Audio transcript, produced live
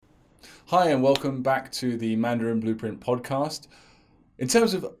Hi, and welcome back to the Mandarin Blueprint podcast. In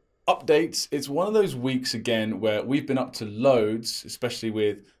terms of updates, it's one of those weeks again where we've been up to loads, especially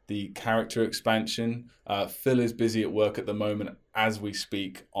with the character expansion. Phil is busy at work at the moment as we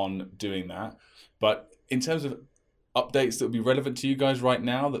speak on doing that. But in terms of updates that will be relevant to you guys right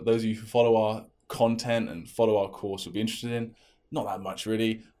now, that those of you who follow our content and follow our course will be interested in, not that much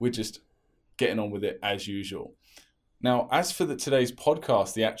really. We're just getting on with it as usual. Now, as for today's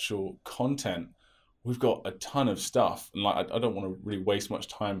podcast, the actual content, we've got a ton of stuff. And I don't want to really waste much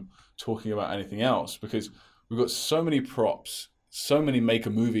time talking about anything else because we've got so many props, so many maker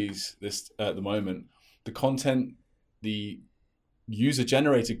movies at the moment. The content, the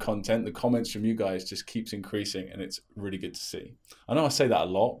user-generated content, the comments from you guys just keeps increasing, and it's really good to see. I know I say that a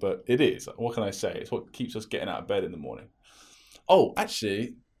lot, but it is. What can I say? It's what keeps us getting out of bed in the morning. Oh,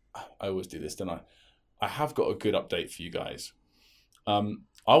 actually, I always do this, don't I? I have got a good update for you guys. I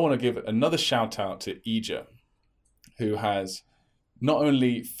want to give another shout out to Ija, who has not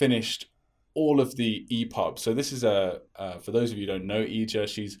only finished all of the EPUB. So this is for those of you who don't know Ija,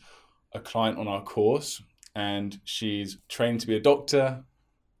 she's a client on our course and she's trained to be a doctor.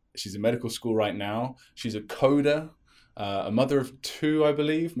 She's in medical school right now. She's a coder, a mother of two, I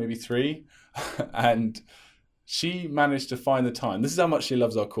believe, maybe three. And she managed to find the time. This is how much she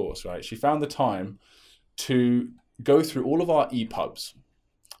loves our course, right? She found the time to go through all of our EPUBs.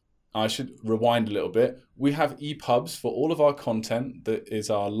 I should rewind a little bit. We have EPUBs for all of our content that is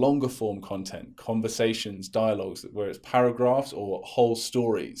our longer form content, conversations, dialogues, where it's paragraphs or whole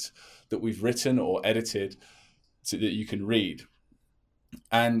stories that we've written or edited so that you can read.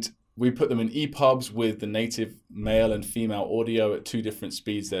 And we put them in EPUBs with the native male and female audio at two different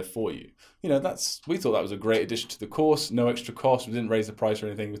speeds there for you. You know, we thought that was a great addition to the course, no extra cost. We didn't raise the price or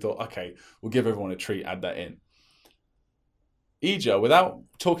anything. We thought, okay, we'll give everyone a treat, add that in. Ija, without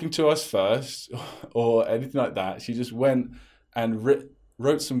talking to us first or anything like that, she just went and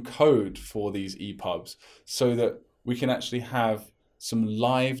wrote some code for these EPUBs so that we can actually have some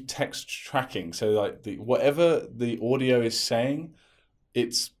live text tracking. So like whatever the audio is saying,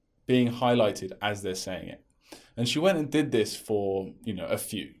 it's being highlighted as they're saying it. And she went and did this for, a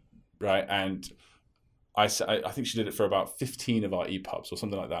few, right? And I think she did it for about 15 of our EPUBs or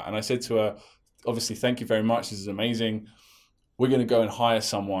something like that. And I said to her, obviously, thank you very much. This is amazing. We're going to go and hire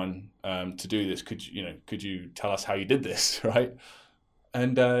someone to do this. Could you tell us how you did this, right?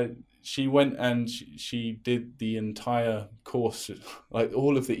 And she went and she did the entire course, like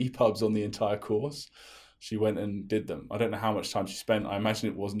all of the EPUBs on the entire course. She went and did them. I don't know how much time she spent. I imagine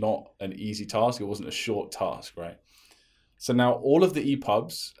it was not an easy task. It wasn't a short task, right? So now all of the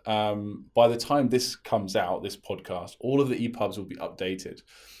EPUBs, by the time this comes out, this podcast, all of the EPUBs will be updated.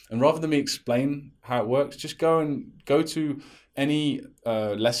 And rather than me explain how it works, just go to any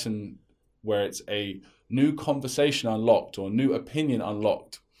lesson where it's a new conversation unlocked or a new opinion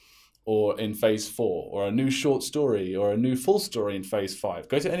unlocked, or in phase 4, or a new short story, or a new full story in phase 5.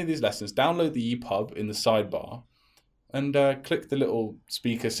 Go to any of these lessons, download the EPUB in the sidebar, and click the little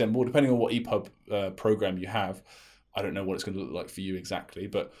speaker symbol, depending on what EPUB program you have. I don't know what it's going to look like for you exactly,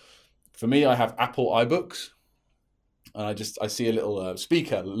 but for me, I have Apple iBooks, and I see a little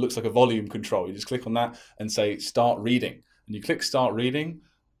speaker that looks like a volume control. You just click on that and say, start reading. And you click start reading,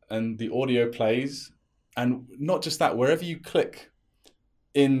 and the audio plays. And not just that, wherever you click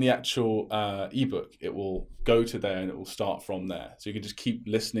in the actual ebook, it will go to there and it will start from there. So you can just keep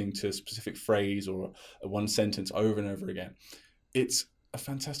listening to a specific phrase or one sentence over and over again. It's a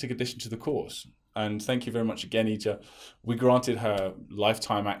fantastic addition to the course. And thank you very much again, Ija. We granted her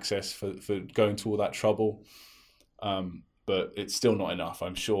lifetime access for going to all that trouble, but it's still not enough.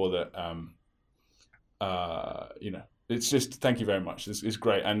 I'm sure that, it's just, thank you very much. It's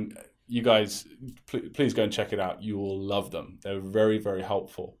great. And you guys, please go and check it out. You will love them. They're very, very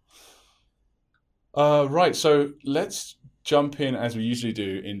helpful. Right, so let's jump in, as we usually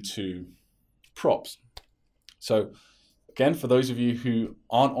do, into props. So again, for those of you who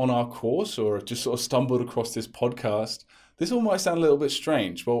aren't on our course or have just sort of stumbled across this podcast, this all might sound a little bit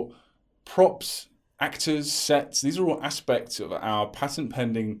strange. Well, props, actors, sets, these are all aspects of our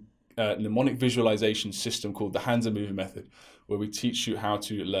patent-pending mnemonic visualization system called the Hansa Movie Method, where we teach you how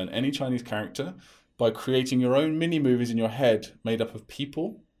to learn any Chinese character by creating your own mini movies in your head made up of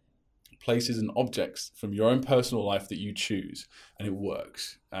people, places, and objects from your own personal life that you choose. And it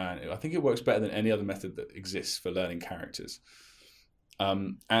works. And I think it works better than any other method that exists for learning characters.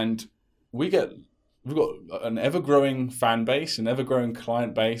 And we've got an ever-growing fan base, an ever-growing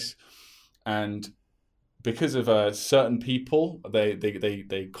client base, and because of certain people,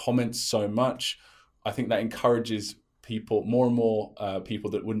 they comment so much. I think that encourages people, more and more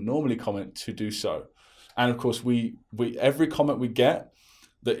people that wouldn't normally comment to do so. And of course, we every comment we get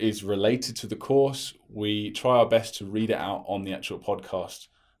that is related to the course, we try our best to read it out on the actual podcast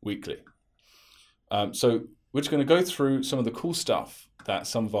weekly. So we're just going to go through some of the cool stuff that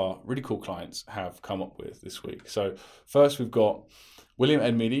some of our really cool clients have come up with this week. So first, we've got William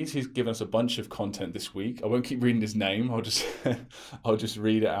Edmides. He's given us a bunch of content this week. I won't keep reading his name. I'll just I'll just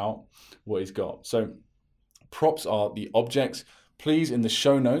read it out what he's got. So props are the objects. Please, in the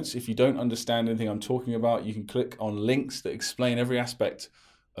show notes, if you don't understand anything I'm talking about, you can click on links that explain every aspect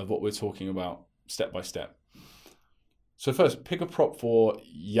of what we're talking about step by step. So first, pick a prop for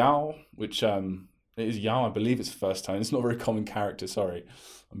Yao, which it is Yao. I believe it's the first time. It's not a very common character. Sorry,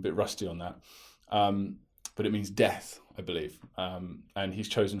 I'm a bit rusty on that. But it means death, I believe. And he's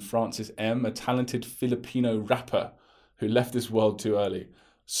chosen Francis M., a talented Filipino rapper who left this world too early.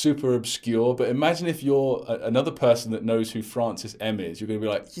 Super obscure, but imagine if you're another person that knows who Francis M. is. You're going to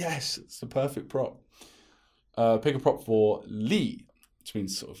be like, yes, it's the perfect prop. Pick a prop for Li, which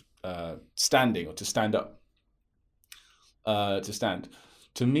means sort of standing or to stand up. To stand.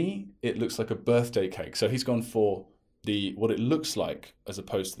 To me, it looks like a birthday cake. So he's gone for what it looks like as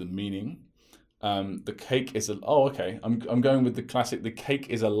opposed to the meaning. The cake is I'm going with the classic. The cake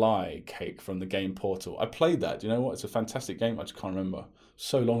is a lie cake from the game Portal. I played that. Do you know what? It's a fantastic game. I just can't remember.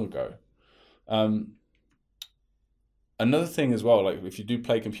 So long ago. Another thing as well, like if you do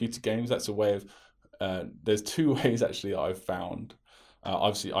play computer games, that's a way of. There's two ways actually that I've found.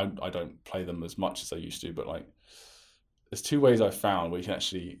 Obviously, I don't play them as much as I used to, but like there's two ways I've found where you can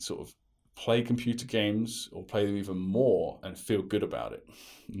actually sort of play computer games or play them even more and feel good about it,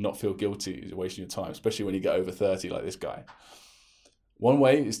 not feel guilty you're wasting your time, especially when you get over 30 like this guy. One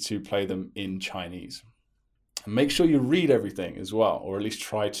way is to play them in Chinese. And make sure you read everything as well, or at least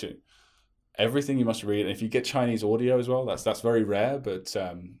try to. Everything you must read, and if you get Chinese audio as well, that's very rare, but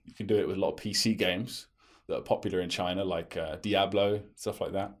you can do it with a lot of PC games that are popular in China, like Diablo, stuff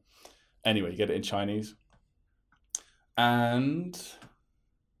like that. Anyway, you get it in Chinese. And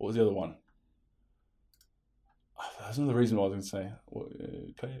what was the other one? That's another reason why I was going to say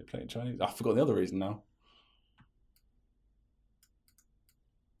play it in Chinese. I forgot the other reason now.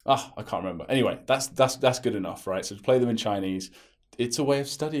 I can't remember. Anyway, that's good enough, right? So to play them in Chinese, it's a way of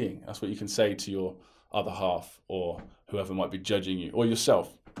studying. That's what you can say to your other half or whoever might be judging you or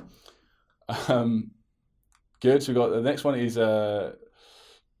yourself. Good. So we got the next one is there's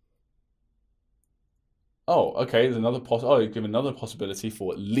another you give another possibility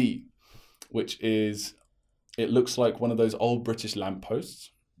for Li, which is it looks like one of those old British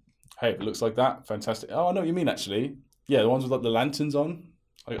lampposts. Hey, it looks like that. Fantastic. Oh, I know what you mean actually. Yeah, the ones with like the lanterns on.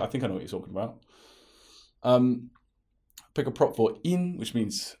 I think I know what you're talking about. Pick a prop for in, which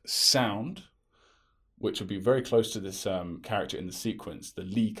means sound, which would be very close to this character in the sequence, the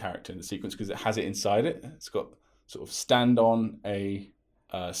Li character in the sequence, because it has it inside it. It's got sort of stand on a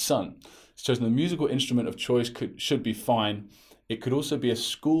sun. It's chosen the musical instrument of choice should be fine. It could also be a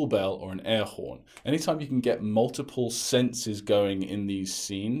school bell or an air horn. Anytime you can get multiple senses going in these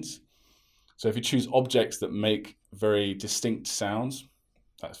scenes. So if you choose objects that make very distinct sounds,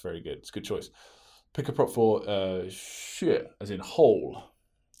 that's very good. It's a good choice. Pick a prop for 穴, as in hole.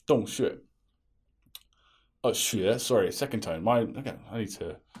 洞穴. Oh, 穴, sorry, second tone. I need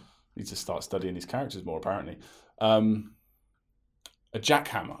to start studying these characters more, apparently. A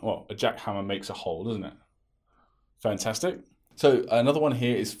jackhammer. Well, a jackhammer makes a hole, doesn't it? Fantastic. So another one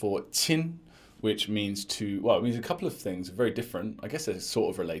here is for tin, which means it means a couple of things, very different. I guess they're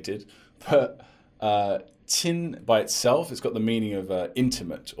sort of related, but tin by itself, it's got the meaning of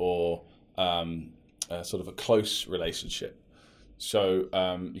intimate or sort of a close relationship. So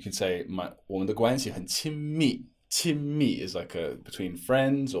you can say 我们的关系很亲密. 亲密 is like between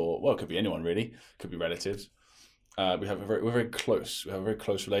friends or it could be anyone really. It could be relatives. We're very close. We have a very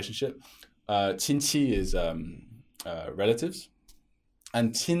close relationship. 亲戚 is relatives,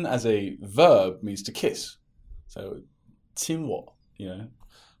 and 亲 as a verb means to kiss. So 亲我,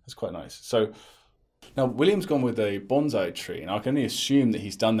 that's quite nice. So now William's gone with a bonsai tree, and I can only assume that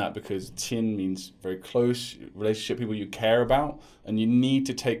he's done that because tin means very close relationship, people you care about, and you need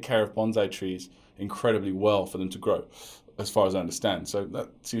to take care of bonsai trees incredibly well for them to grow, as far as I understand. So that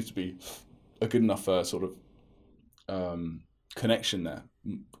seems to be a good enough sort of connection there.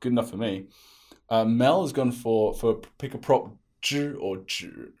 Good enough for me. Mel has gone for pick a prop 知 or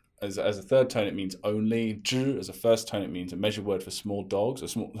只. As a third tone, it means only. 知 as a first tone, it means a measure word for small dogs or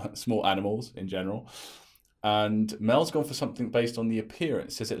small animals in general. And Mel's gone for something based on the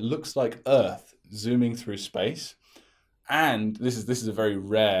appearance. It says it looks like Earth zooming through space. And this is a very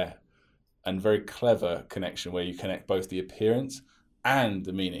rare and very clever connection where you connect both the appearance and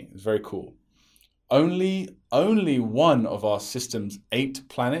the meaning. It's very cool. Only one of our system's 8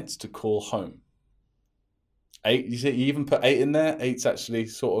 planets to call home. 8, you see, you even put 8 in there. 8's actually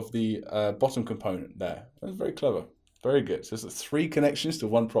sort of the bottom component there. That's very clever. Very good. So it's 3 connections to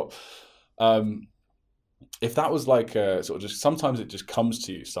 1 prop. If that was like sort of just, sometimes it just comes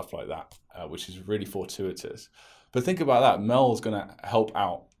to you, stuff like that, which is really fortuitous. But think about that. Mel's going to help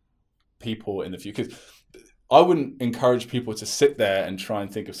out people in the future. Because I wouldn't encourage people to sit there and try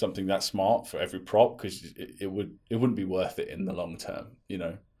and think of something that smart for every prop, because it wouldn't be worth it in the long term, you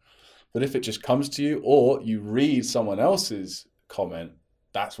know. But if it just comes to you, or you read someone else's comment,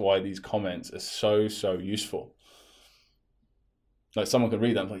 that's why these comments are so useful. Like someone can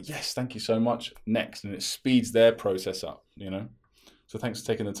read that and be like, yes, thank you so much, next, and it speeds their process up, you know. So thanks for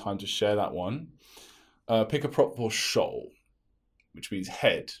taking the time to share that one. Pick a prop for shoal, which means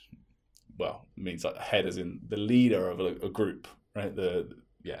head. Well, it means like head as in the leader of a group, right? The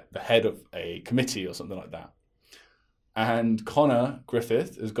head of a committee or something like that. And Connor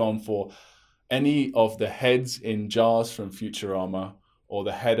Griffith has gone for any of the heads in jars from Futurama, or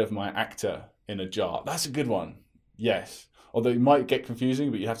the head of my actor in a jar. That's a good one. Yes. Although it might get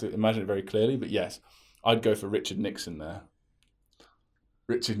confusing, but you have to imagine it very clearly. But yes, I'd go for Richard Nixon there.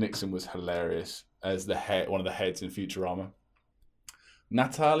 Richard Nixon was hilarious as the head, one of the heads in Futurama.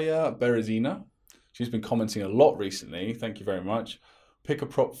 Natalia Berezina, she's been commenting a lot recently. Thank you very much. Pick a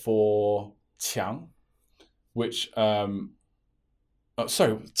prop for Qiang, which Qiang,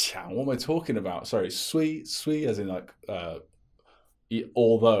 what am I talking about? Sorry, sui as in like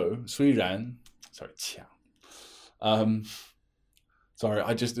although, sui ran, sorry, Qiang. Sorry,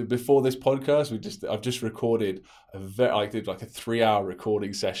 I just, before this podcast, I've just recorded I did like a 3-hour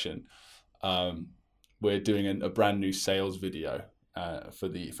recording session. We're doing a brand new sales video for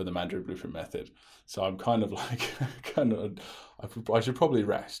the Mandarin Blueprint method. So I'm kind of like, I should probably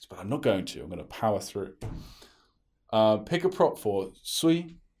rest, but I'm not going to. I'm going to power through. Pick a prop for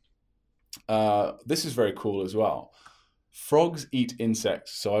Sui. This is very cool as well. Frogs eat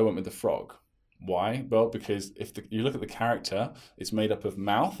insects, so I went with the frog. Why? Well, because if you look at the character, it's made up of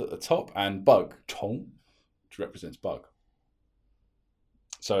mouth at the top and bug, chong, which represents bug.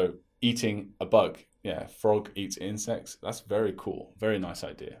 So eating a bug, yeah, frog eats insects. That's very cool. Very nice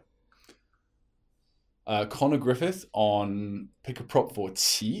idea. Connor Griffith on pick a prop for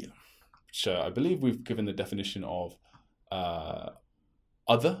qi, which I believe we've given the definition of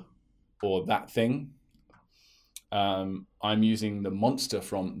other or that thing. I'm using the monster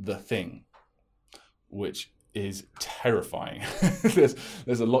from The Thing, which is terrifying.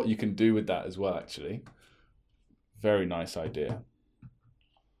 there's a lot you can do with that as well, actually. Very nice idea.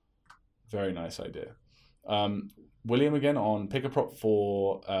 Very nice idea. William again on pick a prop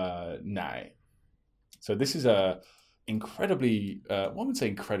for Nai. So this is a incredibly, I wouldn't say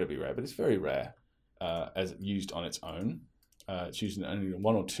incredibly rare, but it's very rare as used on its own. It's used in only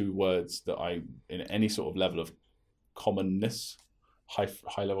 1 or 2 words that in any sort of level of commonness,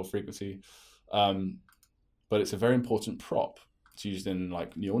 high level frequency. But it's a very important prop. It's used in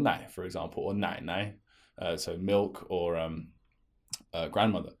like niu nai, for example, or nai nai, so milk or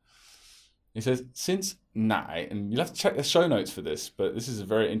grandmother. He says, since nai, and you'll have to check the show notes for this, but this is a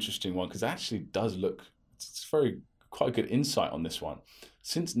very interesting one because it actually does look, it's quite a good insight on this one.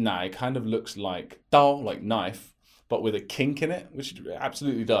 Since nai kind of looks like dao, like knife, but with a kink in it, which it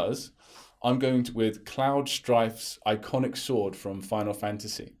absolutely does, I'm going with Cloud Strife's iconic sword from Final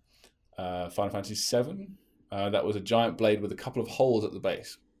Fantasy. Final Fantasy VII. That was a giant blade with a couple of holes at the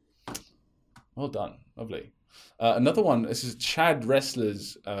base. Well done. Lovely. Another one, this is Chad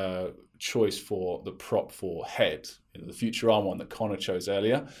Wrestler's choice for the prop for head. The Futurama one that Connor chose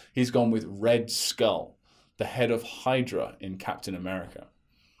earlier. He's gone with Red Skull, the head of Hydra in Captain America.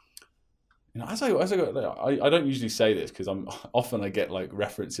 As I go, I don't usually say this because I get like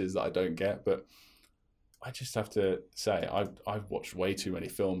references that I don't get, but I just have to say I've watched way too many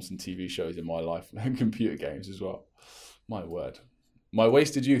films and TV shows in my life, and computer games as well. My word, my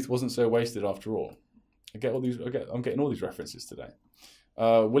wasted youth wasn't so wasted after all. I'm getting all these references today.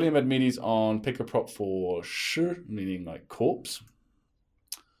 William Edmedes on pick a prop for shi, meaning like corpse.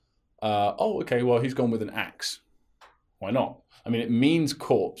 Okay, well he's gone with an axe. Why not? I mean, it means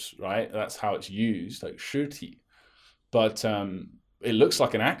corpse, right? That's how it's used, like shirti. But it looks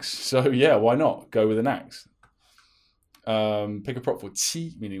like an axe, so yeah, why not go with an axe? Pick a prop for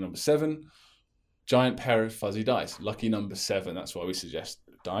qi, meaning number 7. Giant pair of fuzzy dice, lucky number 7. That's why we suggest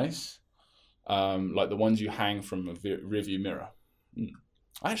dice, like the ones you hang from a rearview mirror.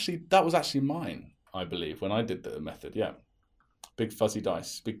 Actually, that was actually mine, I believe, when I did the method. Yeah, big fuzzy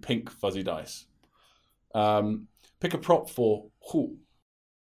dice, big pink fuzzy dice. Pick a prop for hu,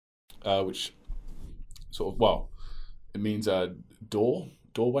 which sort of, well, it means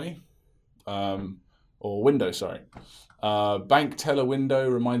doorway, or window, sorry. Bank teller window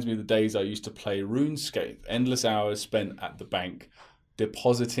reminds me of the days I used to play RuneScape. Endless hours spent at the bank,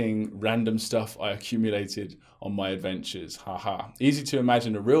 depositing random stuff I accumulated on my adventures. Haha. Easy to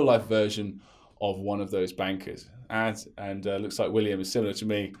imagine a real life version of one of those bankers. And looks like William is similar to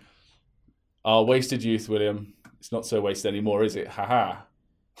me. Our wasted youth, William. It's not so wasted anymore, is it? Haha.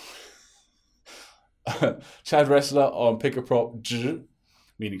 Chad Wrestler on pick a prop,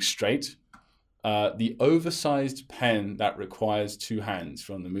 meaning straight. The oversized pen that requires two hands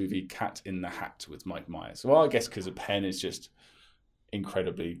from the movie Cat in the Hat with Mike Myers. Well, I guess because a pen is just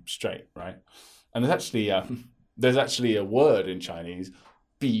incredibly straight, right? And there's actually a word in Chinese,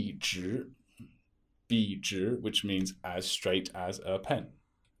 笔直, which means as straight as a pen.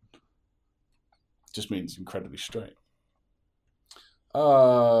 Just means incredibly straight.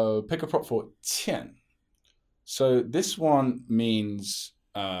 Pick a prop for 欠. So this one means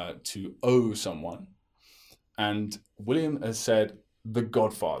to owe someone. And William has said The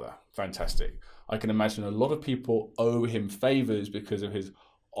Godfather. Fantastic. I can imagine a lot of people owe him favors because of his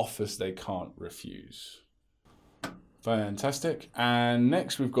office they can't refuse. Fantastic. And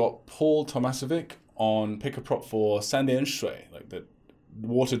next we've got Paul Tomasovic on pick a prop for 三点水, like the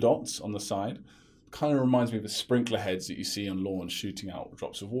water dots on the side. Kind of reminds me of the sprinkler heads that you see on lawns shooting out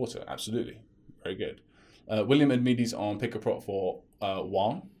drops of water. Absolutely. Very good. William Admides on pick a prop for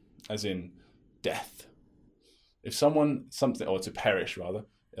Wang, as in death. If someone, something, or to perish rather,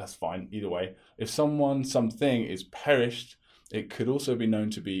 that's fine, either way. If someone, something is perished, it could also be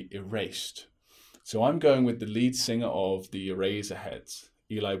known to be erased. So I'm going with the lead singer of the Eraserheads,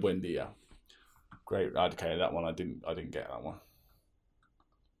 Eli Buendia. Great. Okay, that one I didn't get that one.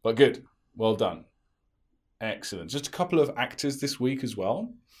 But good. Well done. Excellent. Just a couple of actors this week as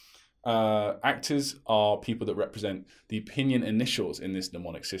well. Actors are people that represent the pinyin initials in this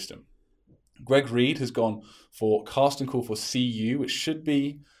mnemonic system. Greg Reed has gone for casting call for CU, which should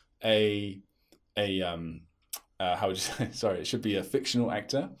be how would you say? Sorry, it should be a fictional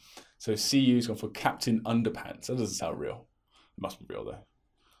actor. So CU's gone for Captain Underpants. That doesn't sound real. It must be real though.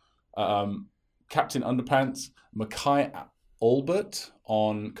 Captain Underpants, Mackay Albert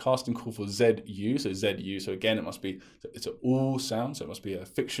on casting call for ZU. So ZU. So again, it's an U sound. So it must be a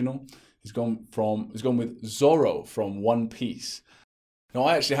fictional. He's gone with Zorro from One Piece. Now,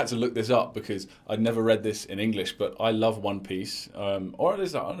 I actually had to look this up because I'd never read this in English, but I love One Piece. Or at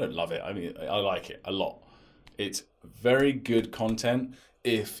least I don't love it. I mean, I like it a lot. It's very good content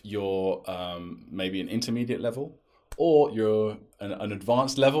if you're maybe an intermediate level, or you're an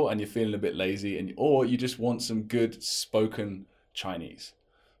advanced level and you're feeling a bit lazy, or you just want some good spoken Chinese.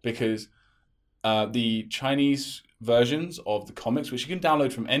 Because the Chinese versions of the comics, which you can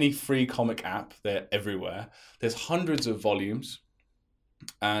download from any free comic app, they're everywhere. There's hundreds of volumes.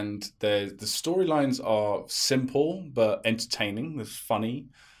 And the storylines are simple but entertaining. They're funny.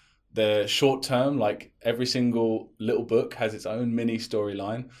 They're short term, like every single little book has its own mini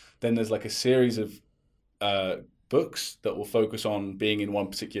storyline. Then there's like a series of books that will focus on being in one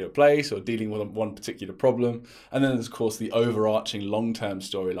particular place or dealing with one particular problem. And then there's of course the overarching long-term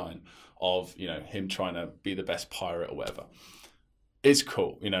storyline of, you know, him trying to be the best pirate or whatever. It's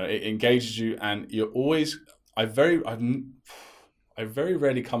cool, you know, it engages you, and you're always I very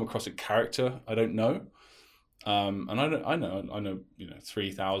rarely come across a character I don't know. And I know, you know,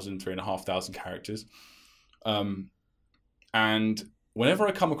 3,500 characters. And whenever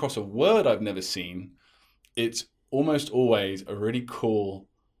I come across a word I've never seen, it's almost always a really cool,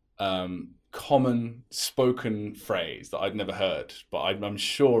 common spoken phrase that I've never heard, but I'm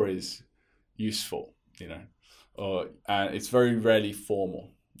sure is useful, you know, and it's very rarely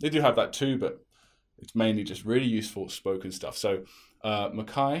formal. They do have that too, but it's mainly just really useful spoken stuff. So,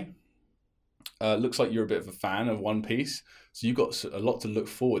 Mackay, looks like you're a bit of a fan of One Piece, so you've got a lot to look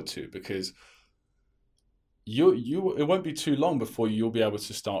forward to, because it won't be too long before you'll be able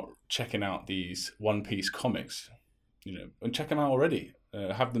to start checking out these One Piece comics, you know, and check them out already.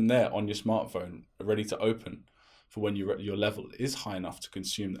 Have them there on your smartphone, ready to open for when your level is high enough to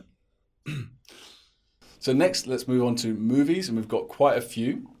consume them. So next, let's move on to movies, and we've got quite a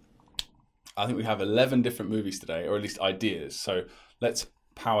few. I think we have 11 different movies today, or at least ideas. So let's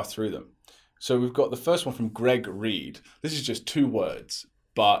power through them. So we've got the first one from Greg Reed. This is just 2 words,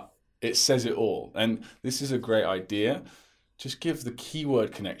 but it says it all. And this is a great idea. Just give the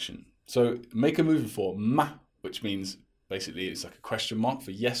keyword connection. So make a movie for ma, which means basically it's like a question mark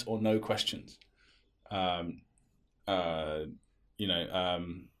for yes or no questions. you know,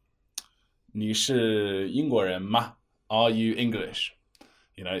 你是英国人吗? Are you English?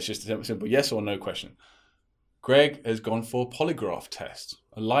 You know, it's just a simple yes or no question. Greg has gone for a polygraph test,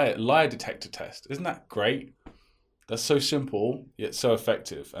 a lie detector test. Isn't that great? That's so simple, yet so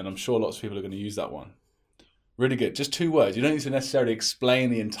effective. And I'm sure lots of people are going to use that one. Really good. Just 2 words. You don't need to necessarily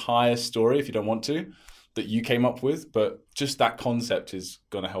explain the entire story if you don't want to, that you came up with, but just that concept is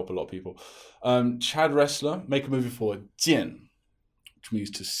going to help a lot of people. Chad Wrestler, make a movie for Jian, which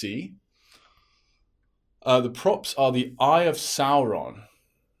means to see. The props are the Eye of Sauron.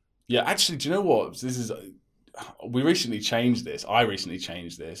 Yeah, actually, do you know what? We recently changed this. I recently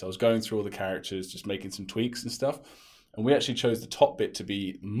changed this. I was going through all the characters, just making some tweaks and stuff. And we actually chose the top bit to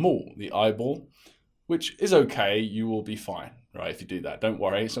be Mu, the eyeball, which is okay. You will be fine, right? If you do that, don't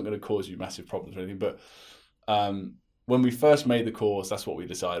worry. It's not going to cause you massive problems or anything. But when we first made the course, that's what we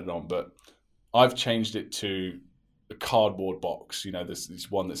decided on. But I've changed it to a cardboard box. You know,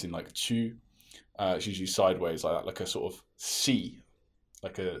 this one that's in like a chu. It's usually sideways like that, like a sort of C,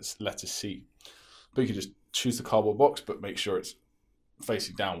 like a letter C. But you can just choose the cardboard box, but make sure it's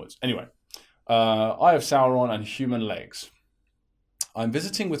facing downwards. Anyway, Eye of Sauron and human legs. I'm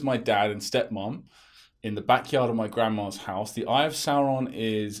visiting with my dad and stepmom in the backyard of my grandma's house. The Eye of Sauron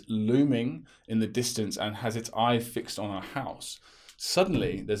is looming in the distance and has its eye fixed on our house.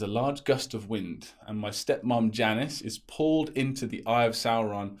 Suddenly, there's a large gust of wind, and my stepmom Janice is pulled into the Eye of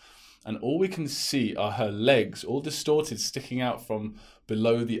Sauron, and all we can see are her legs, all distorted, sticking out from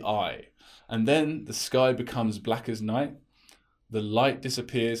below the eye. And then the sky becomes black as night. The light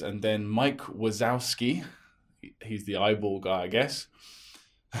disappears, and then Mike Wazowski, he's the eyeball guy, I guess.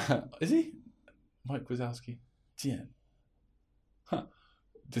 Is he? Mike Wazowski? Jian. Huh.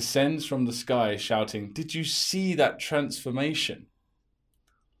 Descends from the sky shouting, "Did you see that transformation?"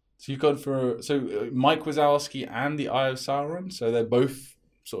 So you've gone for Mike Wazowski and the Eye of Sauron. So they're both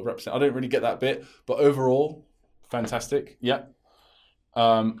sort of represent. I don't really get that bit, but overall, fantastic. Yeah.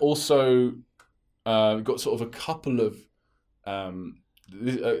 Also, we've got sort of a couple of.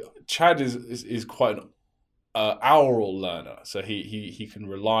 Chad is quite an aural learner, so he can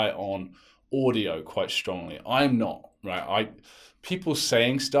rely on audio quite strongly. I'm not, right. People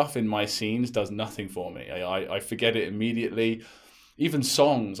saying stuff in my scenes does nothing for me. I forget it immediately. Even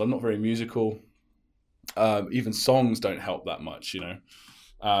songs, I'm not very musical. Even songs don't help that much, you know.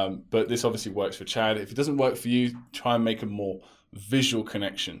 But this obviously works for Chad. If it doesn't work for you, try and make a more visual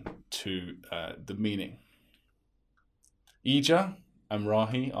connection to the meaning. Ija and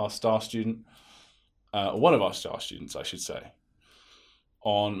Rahi, our star student, one of our star students, I should say,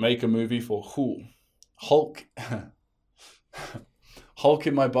 on Make a Movie for Who. Hulk. Hulk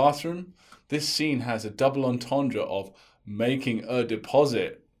in my bathroom. This scene has a double entendre of making a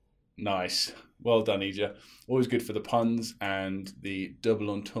deposit. Nice. Well done, Ija. Always good for the puns and the double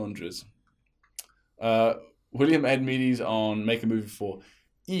entendres. William Ed Meades on Make a Movie for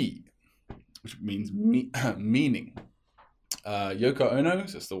E, which means meaning. Yoko Ono,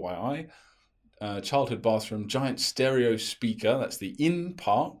 that's the YI. Childhood bathroom, giant stereo speaker, that's the in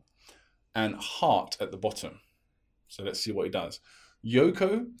part, and heart at the bottom. So let's see what he does.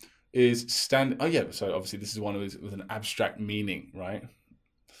 Yoko is standing. Oh yeah, so obviously this is one of his with an abstract meaning, right?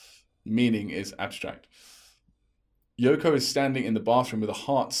 Meaning is abstract. Yoko is standing in the bathroom with a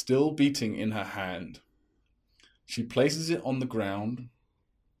heart still beating in her hand. She places it on the ground,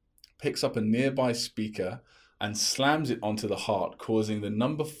 picks up a nearby speaker, and slams it onto the heart, causing the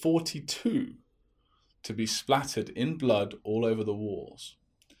number 42 to be splattered in blood all over the walls.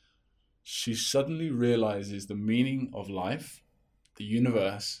 She suddenly realizes the meaning of life, the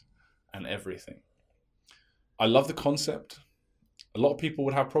universe, and everything. I love the concept. A lot of people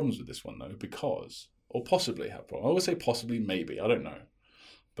would have problems with this one, though, because, or possibly have problems. I always say possibly, maybe, I don't know.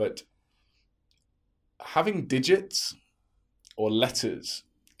 But having digits or letters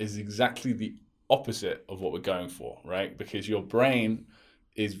is exactly the opposite of what we're going for, right? Because your brain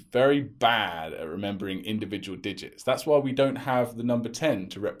is very bad at remembering individual digits. That's why we don't have the number 10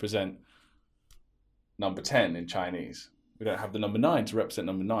 to represent number 10 in Chinese. We don't have the number 9 to represent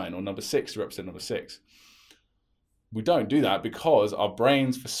number 9, or number 6 to represent number 6. We don't do that because our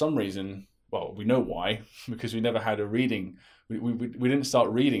brains, for some reason, well, we know why, because we never had a reading. We didn't start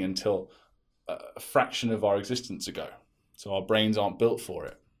reading until a fraction of our existence ago. So our brains aren't built for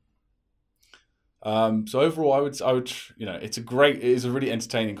it. So overall, I would, you know, it is a really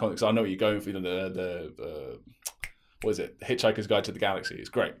entertaining concept. I know what you're going for. You know, what is it? The Hitchhiker's Guide to the Galaxy. It's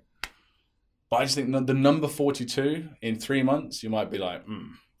great. But I just think the number 42 in 3 months, you might be like,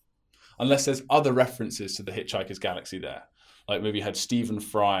 unless there's other references to the Hitchhiker's Galaxy there. Like maybe you had Stephen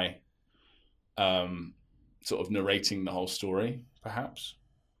Fry sort of narrating the whole story. perhaps.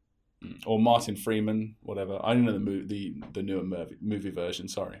 Or Martin Freeman, whatever. I don't know the newer movie version,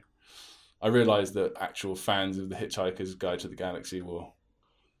 sorry. I realise that actual fans of The Hitchhiker's Guide to the Galaxy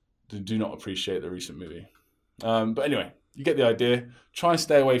do not appreciate the recent movie. But anyway, you get the idea. Try and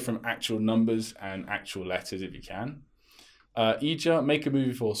stay away from actual numbers and actual letters if you can. Ija, make a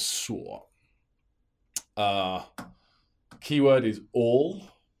movie for suo. Keyword is all,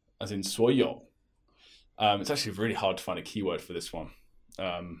 as in soyo. It's actually really hard to find a keyword for this one.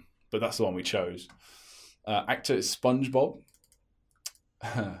 But that's the one we chose. Actor is SpongeBob.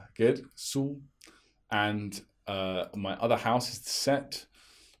 Good. Su. And my other house is the set.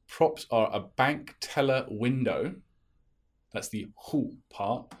 Props are a bank teller window. That's the hu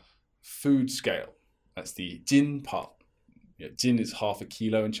part. Food scale. That's the jin part. Yeah, jin is half a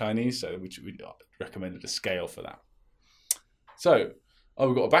kilo in Chinese, so we recommended a scale for that. So,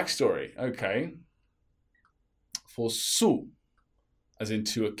 we've got a backstory. Okay. For Su, as in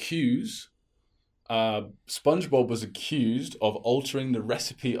to accuse, SpongeBob was accused of altering the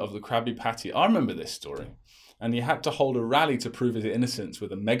recipe of the Krabby Patty. I remember this story. And he had to hold a rally to prove his innocence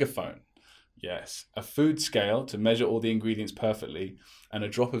with a megaphone. Yes, a food scale to measure all the ingredients perfectly, and a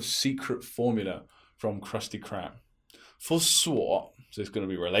drop of secret formula from Krusty Krab. For Swat, so it's going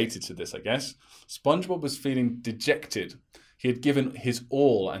to be related to this, I guess, SpongeBob was feeling dejected. He had given his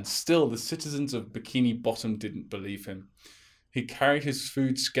all, and still the citizens of Bikini Bottom didn't believe him. He carried his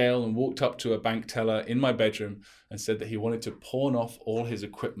food scale and walked up to a bank teller in my bedroom and said that he wanted to pawn off all his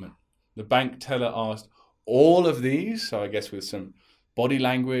equipment. The bank teller asked, all of these? So I guess with some body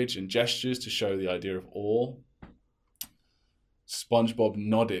language and gestures to show the idea of all. SpongeBob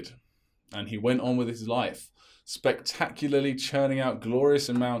nodded and he went on with his life, spectacularly churning out glorious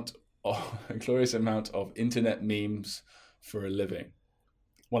amount of internet memes for a living.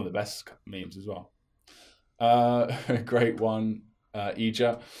 One of the best memes as well. Great one,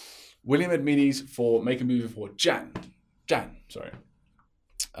 Ija. William Edmedes for make a movie for Jan,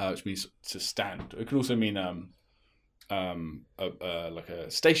 which means to stand. It could also mean like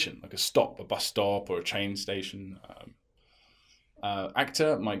a station, like a stop, a bus stop or a train station.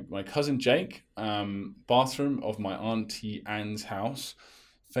 Actor, my cousin Jake. Bathroom of my auntie Anne's house.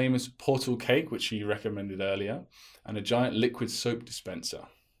 Famous portal cake, which he recommended earlier, and a giant liquid soap dispenser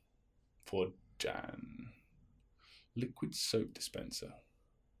for Jan. Liquid soap dispenser.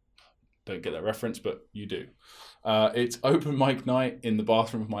 Don't get that reference, but you do. It's open mic night in the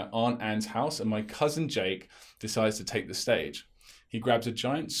bathroom of my Aunt Anne's house, and my cousin Jake decides to take the stage. He grabs a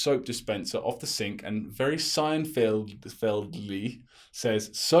giant soap dispenser off the sink and very Seinfeldly says,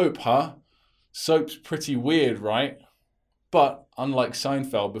 "Soap, huh? Soap's pretty weird, right?" But unlike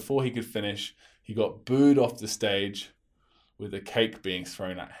Seinfeld, before he could finish, he got booed off the stage with a cake being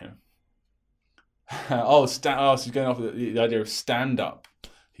thrown at him. So he's going off the idea of stand-up.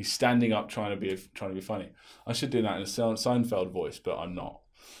 He's standing up trying to be funny. I should do that in a Seinfeld voice, but I'm not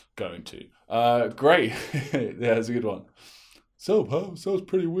going to. Great. Yeah, that's a good one. Soap, huh? Soap's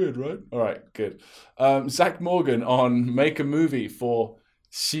pretty weird, right? All right, good. Zach Morgan on make a movie for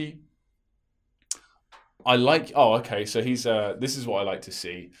Xi. So he's this is what I like to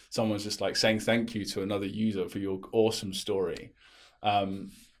see. Someone's just like saying thank you to another user for your awesome story.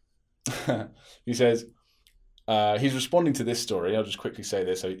 He says he's responding to this story. I'll just quickly say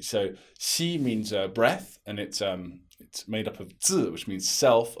this. So Xi means breath, and it's made up of zi, which means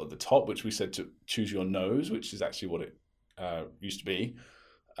self at the top, which we said to choose your nose, which is actually what it used to be,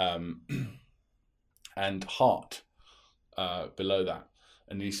 and heart below that.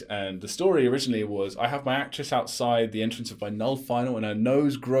 And the story originally was, I have my actress outside the entrance of my null final and her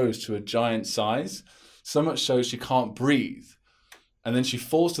nose grows to a giant size, so much so she can't breathe. And then she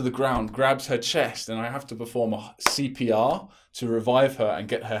falls to the ground, grabs her chest, and I have to perform a CPR to revive her and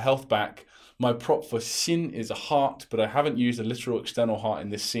get her health back. My prop for Xin is a heart, but I haven't used a literal external heart in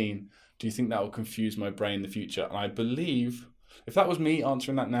this scene. Do you think that will confuse my brain in the future? And I believe, if that was me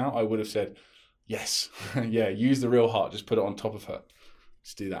answering that now, I would have said, yes. Yeah, use the real heart, just put it on top of her.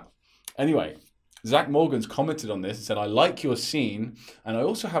 Let's do that. Anyway, Zach Morgan's commented on this and said, I like your scene, and I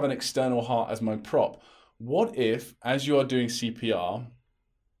also have an external heart as my prop. What if, as you are doing CPR,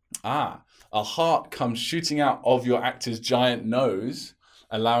 a heart comes shooting out of your actor's giant nose,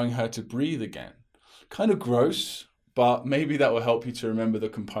 allowing her to breathe again? Kind of gross, but maybe that will help you to remember the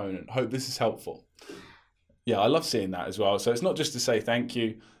component. Hope this is helpful. Yeah, I love seeing that as well. So it's not just to say thank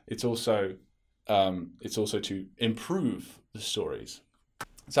you, it's also to improve the stories.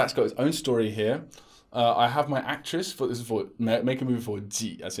 Zach's got his own story here. I have my actress this is for make a movie for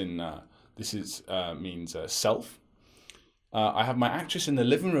Ji, as in means self. I have my actress in the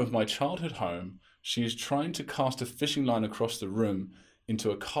living room of my childhood home She is trying to cast a fishing line across the room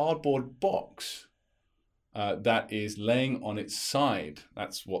into a cardboard box that is laying on its side.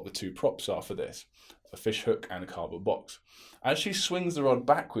 That's what the two props are for this, a fish hook and a cardboard box. As she swings the rod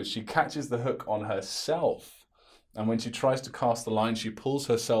backwards, she catches the hook on herself. And when she tries to cast the line, she pulls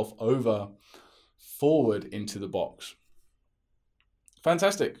herself over forward into the box.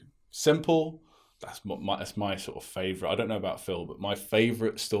 Fantastic. Simple. That's my sort of favorite. I don't know about Phil, but my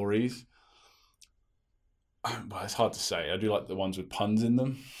favorite stories, well, it's hard to say. I do like the ones with puns in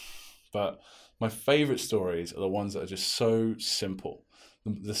them, but my favorite stories are the ones that are just so simple.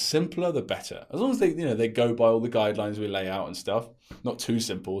 The simpler, the better. As long as they go by all the guidelines we lay out and stuff. Not too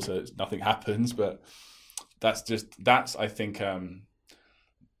simple, so nothing happens. But that's I think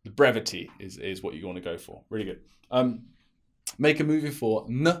the brevity is what you want to go for. Really good. Make a movie for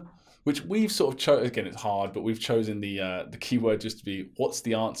N, which we've sort of chosen. Again, it's hard, but we've chosen the keyword just to be what's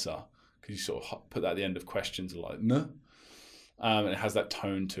the answer, because you sort of put that at the end of questions like N, and it has that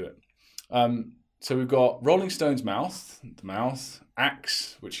tone to it. So we've got Rolling Stone's mouth, the mouth,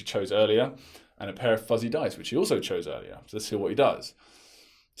 axe, which he chose earlier, and a pair of fuzzy dice, which he also chose earlier. So let's see what he does.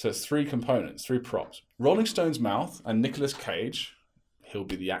 So it's 3 components, 3 props. Rolling Stone's mouth and Nicolas Cage, he'll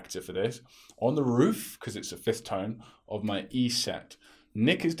be the actor for this, on the roof, because it's a 5th tone, of my E set.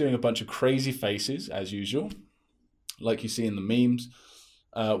 Nick is doing a bunch of crazy faces, as usual, like you see in the memes,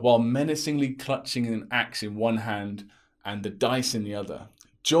 while menacingly clutching an axe in one hand and the dice in the other.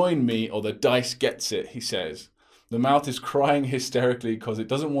 Join me or the dice gets it, he says. The mouth is crying hysterically because it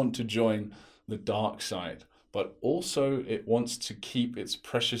doesn't want to join the dark side, but also it wants to keep its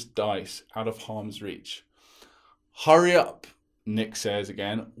precious dice out of harm's reach. Hurry up, Nick says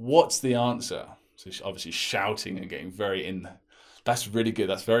again. What's the answer? So she's obviously shouting and getting very in there. That's really good.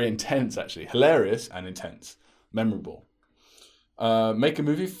 That's very intense, actually. Hilarious and intense. Memorable. Make a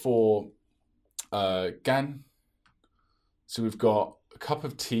movie for Gan. So we've got a cup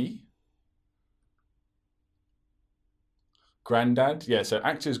of tea. Granddad. Yeah, so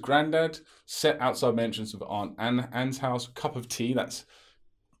actor's granddad, set outside my entrance of Aunt Anne's house. Cup of tea. That's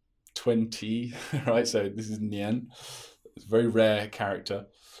 20, right? So this is Nian. It's a very rare character,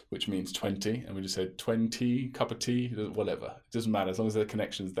 which means 20. And we just said 20, cup of tea, whatever. It doesn't matter as long as the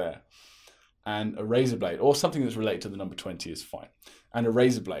connection's there. And a razor blade, or something that's related to the number 20 is fine. And a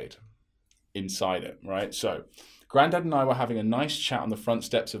razor blade inside it, right? So Granddad and I were having a nice chat on the front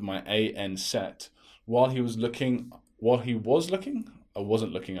steps of my AN set. While he was looking, or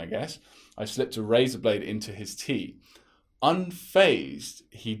wasn't looking, I guess, I slipped a razor blade into his tea. Unfazed,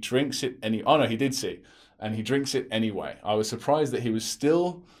 he drinks it he did see. And he drinks it anyway. I was surprised that he was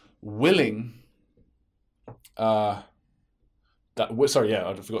still willing. I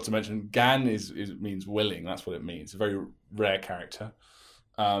forgot to mention Gan means willing. That's what it means. A very rare character.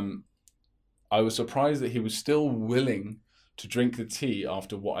 I was surprised that he was still willing to drink the tea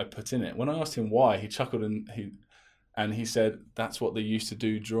after what I put in it. When I asked him why, he chuckled and he said that's what they used to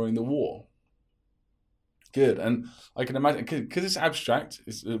do during the war. Good. And I can imagine, because it's abstract,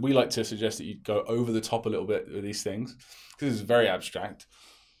 we like to suggest that you go over the top a little bit with these things, because it's very abstract.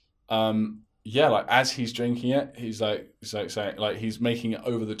 Like as he's drinking it, he's saying, like he's making it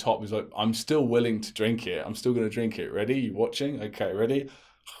over the top. He's like, I'm still willing to drink it. I'm still going to drink it. Ready? You watching? Okay, ready?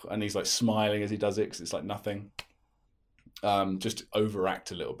 And he's like smiling as he does it, because it's like nothing. Just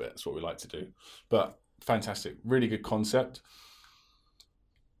overact a little bit. That's what we like to do. But fantastic. Really good concept.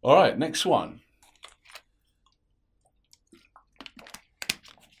 All right, next one.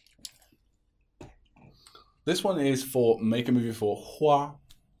 This one is for make a movie for Hua,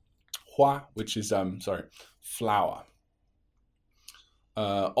 which is flower.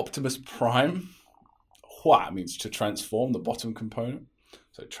 Optimus Prime. Hua means to transform, the bottom component.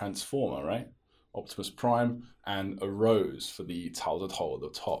 So transformer, right? Optimus Prime, and a rose for the Cao Zhe, the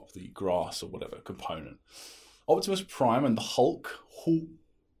top, the grass or whatever component. Optimus Prime and the Hulk,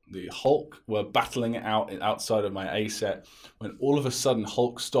 the Hulk, were battling it out outside of my A set when all of a sudden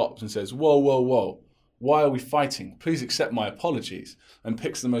Hulk stops and says, "Whoa, whoa, whoa. Why are we fighting? Please accept my apologies," and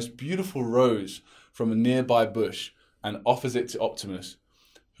picks the most beautiful rose from a nearby bush and offers it to Optimus,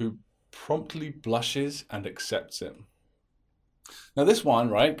 who promptly blushes and accepts it. Now this one,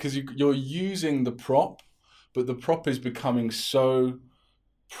 right, because you're using the prop, but the prop is becoming so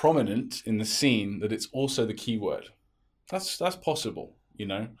prominent in the scene that it's also the keyword. That's possible, you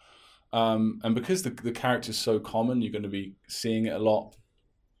know? And because the character is so common, you're going to be seeing it a lot.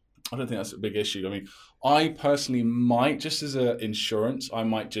 I don't think that's a big issue. I mean, I personally might, just as an insurance, I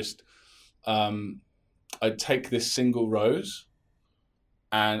might just, I'd take this single rose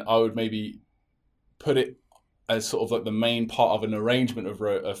and I would maybe put it as sort of like the main part of an arrangement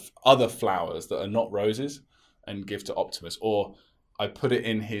of other flowers that are not roses and give to Optimus. Or I put it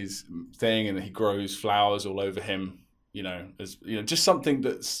in his thing and he grows flowers all over him, as just something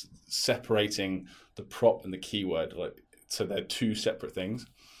that's separating the prop and the keyword, like, so they're two separate things.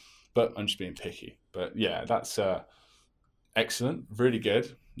 But I'm just being picky. But yeah, that's excellent, really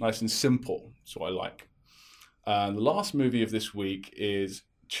good, nice and simple. That's what I like. The last movie of this week is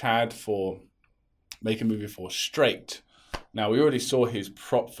Chad for Make a Movie for Straight. Now, we already saw his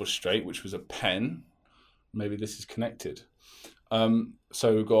prop for Straight, which was a pen. Maybe this is connected.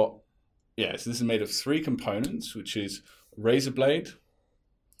 So we've got, so this is made of 3 components, which is razor blade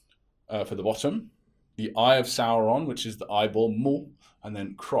for the bottom, the Eye of Sauron, which is the eyeball, Mu, and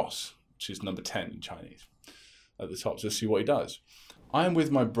then cross, which is number 10 in Chinese, at the top. So let's see what he does. I am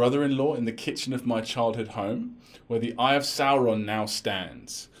with my brother-in-law in the kitchen of my childhood home, where the Eye of Sauron now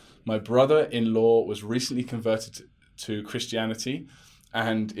stands. My brother-in-law was recently converted to Christianity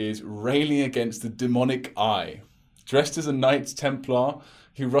and is railing against the demonic eye. Dressed as a Knight Templar,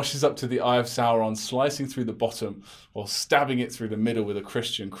 he rushes up to the Eye of Sauron, slicing through the bottom while stabbing it through the middle with a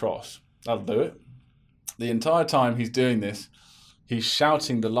Christian cross. That'll do it. The entire time he's doing this, he's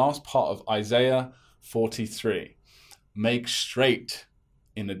shouting the last part of Isaiah 43. Make straight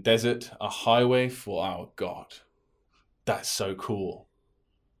in the desert a highway for our God. That's so cool.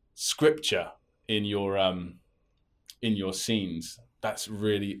 Scripture in your scenes. That's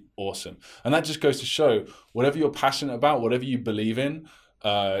really awesome. And that just goes to show, whatever you're passionate about, whatever you believe in,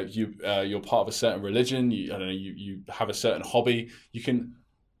 you're part of a certain religion, you have a certain hobby, you can,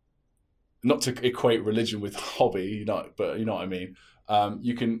 not to equate religion with hobby, but you know what I mean.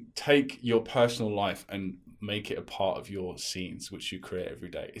 You can take your personal life and make it a part of your scenes, which you create every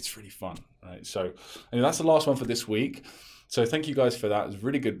day. It's really fun, right? So that's the last one for this week. So thank you guys for that. It was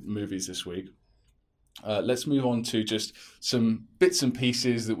really good movies this week. Let's move on to just some bits and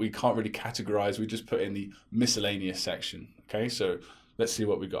pieces that we can't really categorize. We just put in the miscellaneous section. Okay, so let's see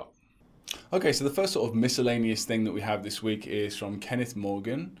what we got. Okay, so the first sort of miscellaneous thing that we have this week is from Kenneth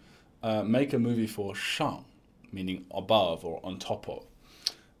Morgan. Make a movie for Shang, meaning above or on top of.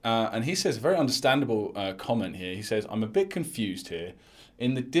 And he says, a very understandable comment here. He says, I'm a bit confused here.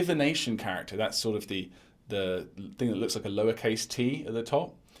 In the divination character, that's sort of the thing that looks like a lowercase t at the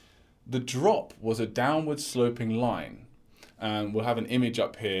top. The drop was a downward sloping line. And we'll have an image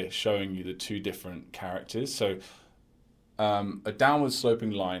up here showing you the 2 different characters. So a downward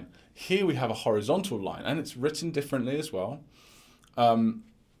sloping line. Here we have a horizontal line, and it's written differently as well,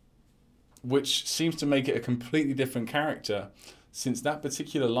 which seems to make it a completely different character, since that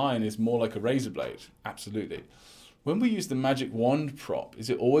particular line is more like a razor blade. Absolutely. When we use the magic wand prop,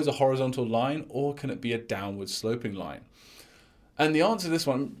 is it always a horizontal line, or can it be a downward sloping line? And the answer to this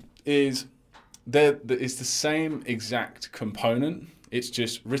one is it's the same exact component. It's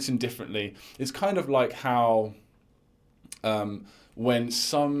just written differently. It's kind of like how when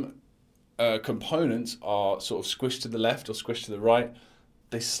some components are sort of squished to the left or squished to the right,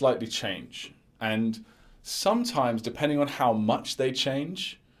 they slightly change. And sometimes, depending on how much they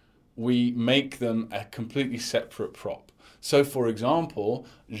change, we make them a completely separate prop. So for example,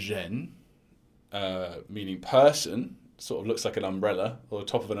 Zhen, meaning person, sort of looks like an umbrella or the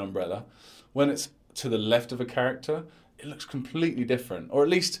top of an umbrella. When it's to the left of a character, it looks completely different, or at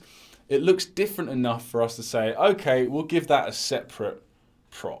least it looks different enough for us to say, okay, we'll give that a separate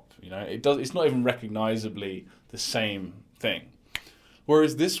prop. It's not even recognizably the same thing.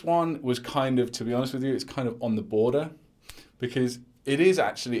 Whereas this one was kind of, to be honest with you, it's kind of on the border, because it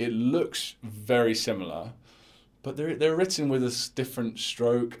looks very similar, but they're written with a different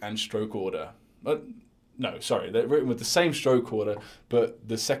stroke and stroke order. But no, sorry, they're written with the same stroke order, but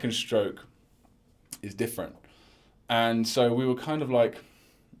the second stroke is different. And so we were kind of like,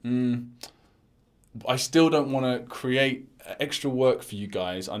 I still don't want to create extra work for you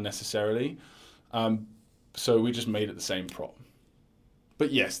guys unnecessarily. So we just made it the same prop.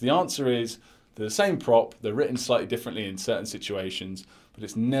 But yes, the answer is they're the same prop. They're written slightly differently in certain situations, but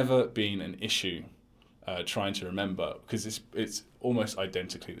it's never been an issue trying to remember, because it's almost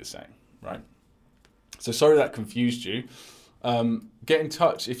identically the same, right? So sorry that confused you. Get in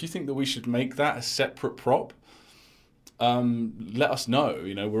touch if you think that we should make that a separate prop. Let us know.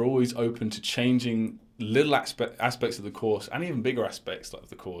 We're always open to changing little aspects of the course, and even bigger aspects of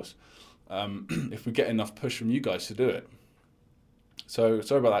the course, if we get enough push from you guys to do it. So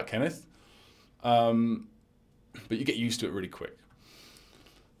sorry about that, Kenneth. But you get used to it really quick.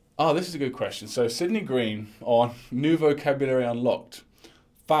 This is a good question. So Sydney Green on New Vocabulary Unlocked.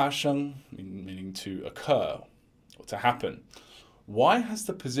 发生, meaning to occur or to happen. Why has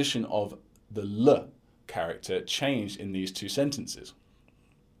the position of the l character changed in these two sentences.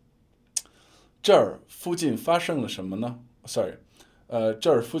 这儿附近发生了什么呢？ Sorry,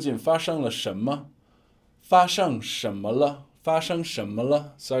 这儿附近发生了什么？发生什么了？发生什么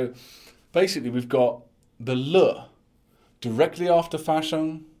了？ So basically we've got the le directly after 发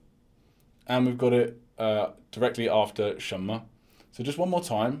生, and we've got it directly after 什么. So just one more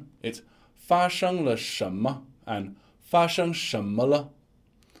time, it's 发生了什么 and 发生什么了.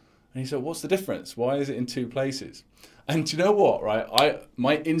 And you said, what's the difference? Why is it in two places? And do you know what, right?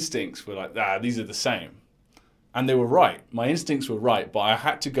 My instincts were like, these are the same. And they were right. My instincts were right, but I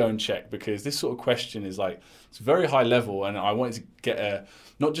had to go and check because this sort of question is like, it's very high level, and I wanted to get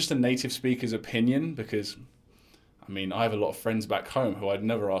not just a native speaker's opinion, because I mean, I have a lot of friends back home who I'd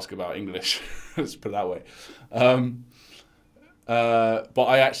never ask about English, let's put it that way. But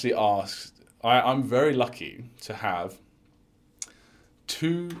I actually asked, I'm very lucky to have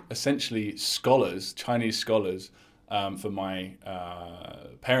two essentially scholars, Chinese scholars, for my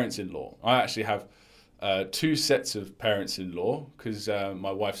parents-in-law. I actually have two sets of parents-in-law because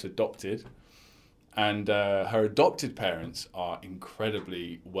my wife's adopted, and her adopted parents are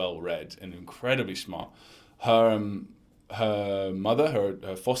incredibly well-read and incredibly smart. Her mother,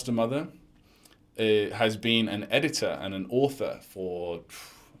 her foster mother, has been an editor and an author for,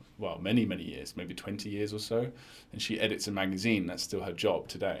 well, many, many years, maybe 20 years or so. And she edits a magazine. That's still her job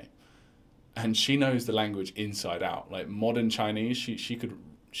today. And she knows the language inside out. Like modern Chinese, she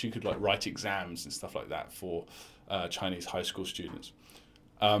could like write exams and stuff like that for Chinese high school students.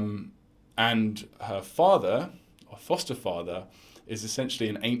 And her father, or foster father, is essentially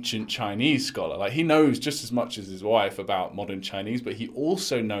an ancient Chinese scholar. Like he knows just as much as his wife about modern Chinese, but he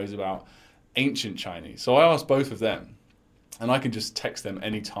also knows about ancient Chinese. So I asked both of them, and I can just text them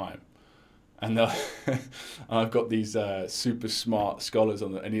anytime. And I've got these super smart scholars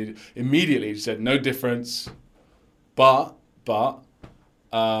on it, and he immediately said no difference, but oh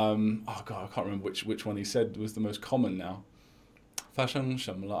god, I can't remember which one he said was the most common now. Fashion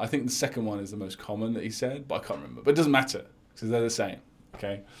Shamla. I think the second one is the most common that he said, but I can't remember. But it doesn't matter because they're the same.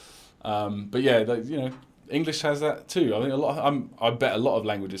 Okay, but yeah, like, you know, English has that too. I think I bet a lot of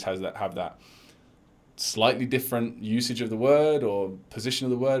languages have that slightly different usage of the word or position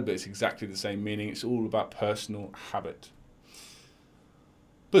of the word, but it's exactly the same meaning. It's all about personal habit.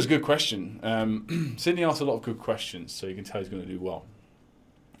 But it's a good question. Sydney asked a lot of good questions, so you can tell he's going to do well.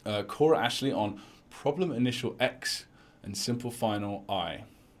 Cora Ashley on problem initial X and simple final I,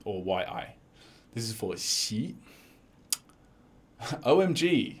 or YI. This is for Xi.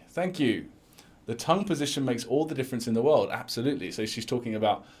 OMG, thank you. The tongue position makes all the difference in the world. Absolutely. So she's talking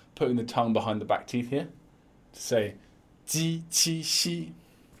about putting the tongue behind the back teeth here to say ji, qi, xi.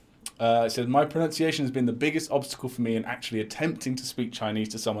 It says, my pronunciation has been the biggest obstacle for me in actually attempting to speak Chinese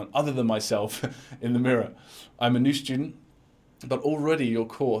to someone other than myself in the mirror. I'm a new student, but already your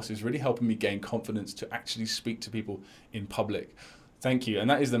course is really helping me gain confidence to actually speak to people in public. Thank you. And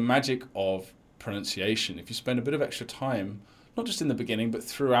that is the magic of pronunciation. If you spend a bit of extra time, not just in the beginning, but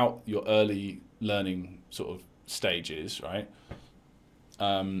throughout your early learning sort of stages, right?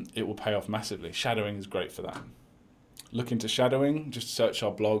 It will pay off massively. Shadowing is great for that. Look into shadowing, just search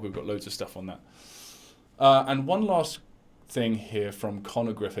our blog. We've got loads of stuff on that. And one last thing here from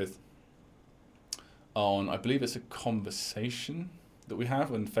Connor Griffith on, I believe it's a conversation that we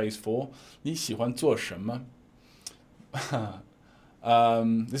have in phase 4. 你喜欢做什么?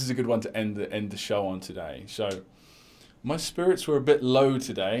 This is a good one to end the show on today. So, my spirits were a bit low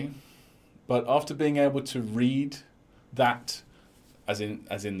today, but after being able to read that, as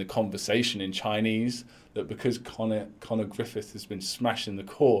in the conversation in Chinese, that because Connor Griffith has been smashing the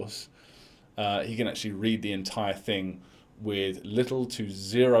course, he can actually read the entire thing with little to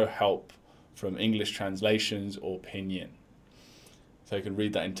zero help from English translations or pinyin. So he can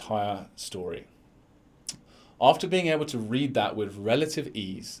read that entire story. After being able to read that with relative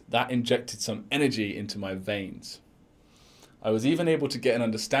ease, that injected some energy into my veins. I was even able to get an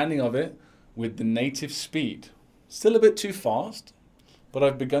understanding of it with the native speed. Still a bit too fast, but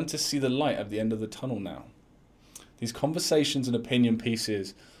I've begun to see the light at the end of the tunnel now. These conversations and opinion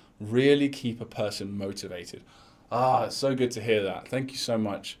pieces really keep a person motivated. It's so good to hear that. Thank you so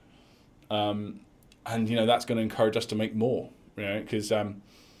much. And you know, that's going to encourage us to make more, you know, because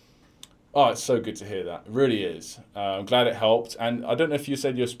it's so good to hear that. It really is. I'm glad it helped. And I don't know if you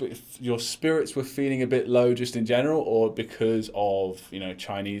said your spirits were feeling a bit low just in general, or because of, you know,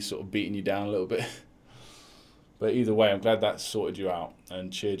 Chinese sort of beating you down a little bit. But either way, I'm glad that sorted you out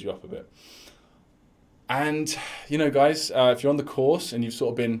and cheered you up a bit. And, you know, guys, if you're on the course and you've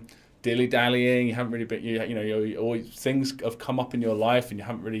sort of been dilly-dallying, you haven't really been, you know, you're always, things have come up in your life and you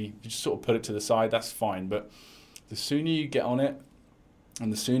haven't really, you just sort of put it to the side, that's fine. But the sooner you get on it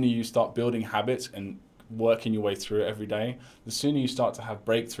and the sooner you start building habits and working your way through it every day, the sooner you start to have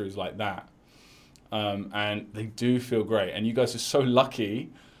breakthroughs like that. And they do feel great. And you guys are so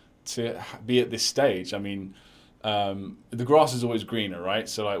lucky to be at this stage. I mean, the grass is always greener, right?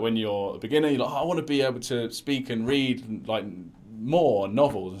 So like when you're a beginner, you're like, oh, I want to be able to speak and read like more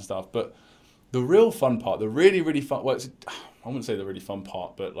novels and stuff. But the real fun part, the really, really fun, well, I wouldn't say the really fun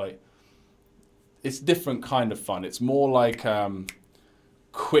part, but like it's different kind of fun. It's more like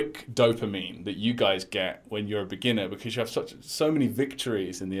quick dopamine that you guys get when you're a beginner, because you have so many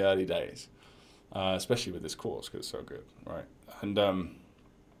victories in the early days, especially with this course because it's so good, right? And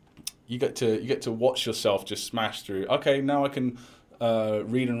you get to watch yourself just smash through. Okay, now I can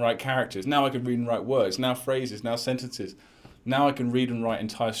read and write characters. Now I can read and write words. Now phrases. Now sentences. Now I can read and write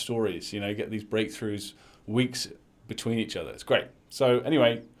entire stories. You know, you get these breakthroughs weeks between each other. It's great. So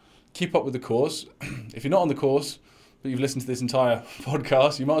anyway, keep up with the course. If you're not on the course, but you've listened to this entire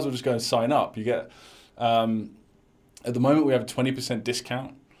podcast, you might as well just go and sign up. You get, at the moment, we have a 20%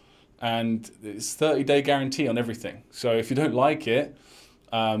 discount, and it's 30-day guarantee on everything. So if you don't like it,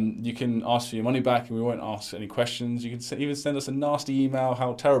 you can ask for your money back, and we won't ask any questions. You can even send us a nasty email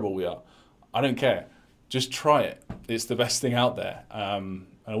how terrible we are. I don't care. Just try it. It's the best thing out there. And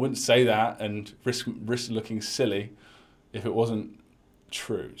I wouldn't say that and risk looking silly if it wasn't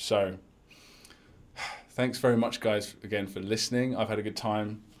true. So thanks very much, guys, again for listening. I've had a good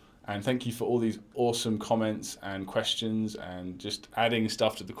time. And thank you for all these awesome comments and questions and just adding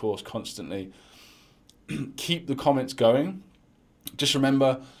stuff to the course constantly. Keep the comments going. Just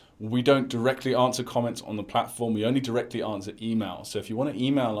remember, we don't directly answer comments on the platform. We only directly answer emails. So if you want to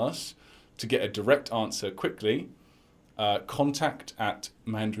email us to get a direct answer quickly,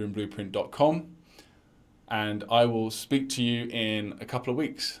 contact@mandarinblueprint.com, and I will speak to you in a couple of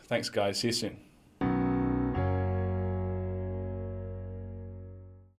weeks. Thanks, guys. See you soon.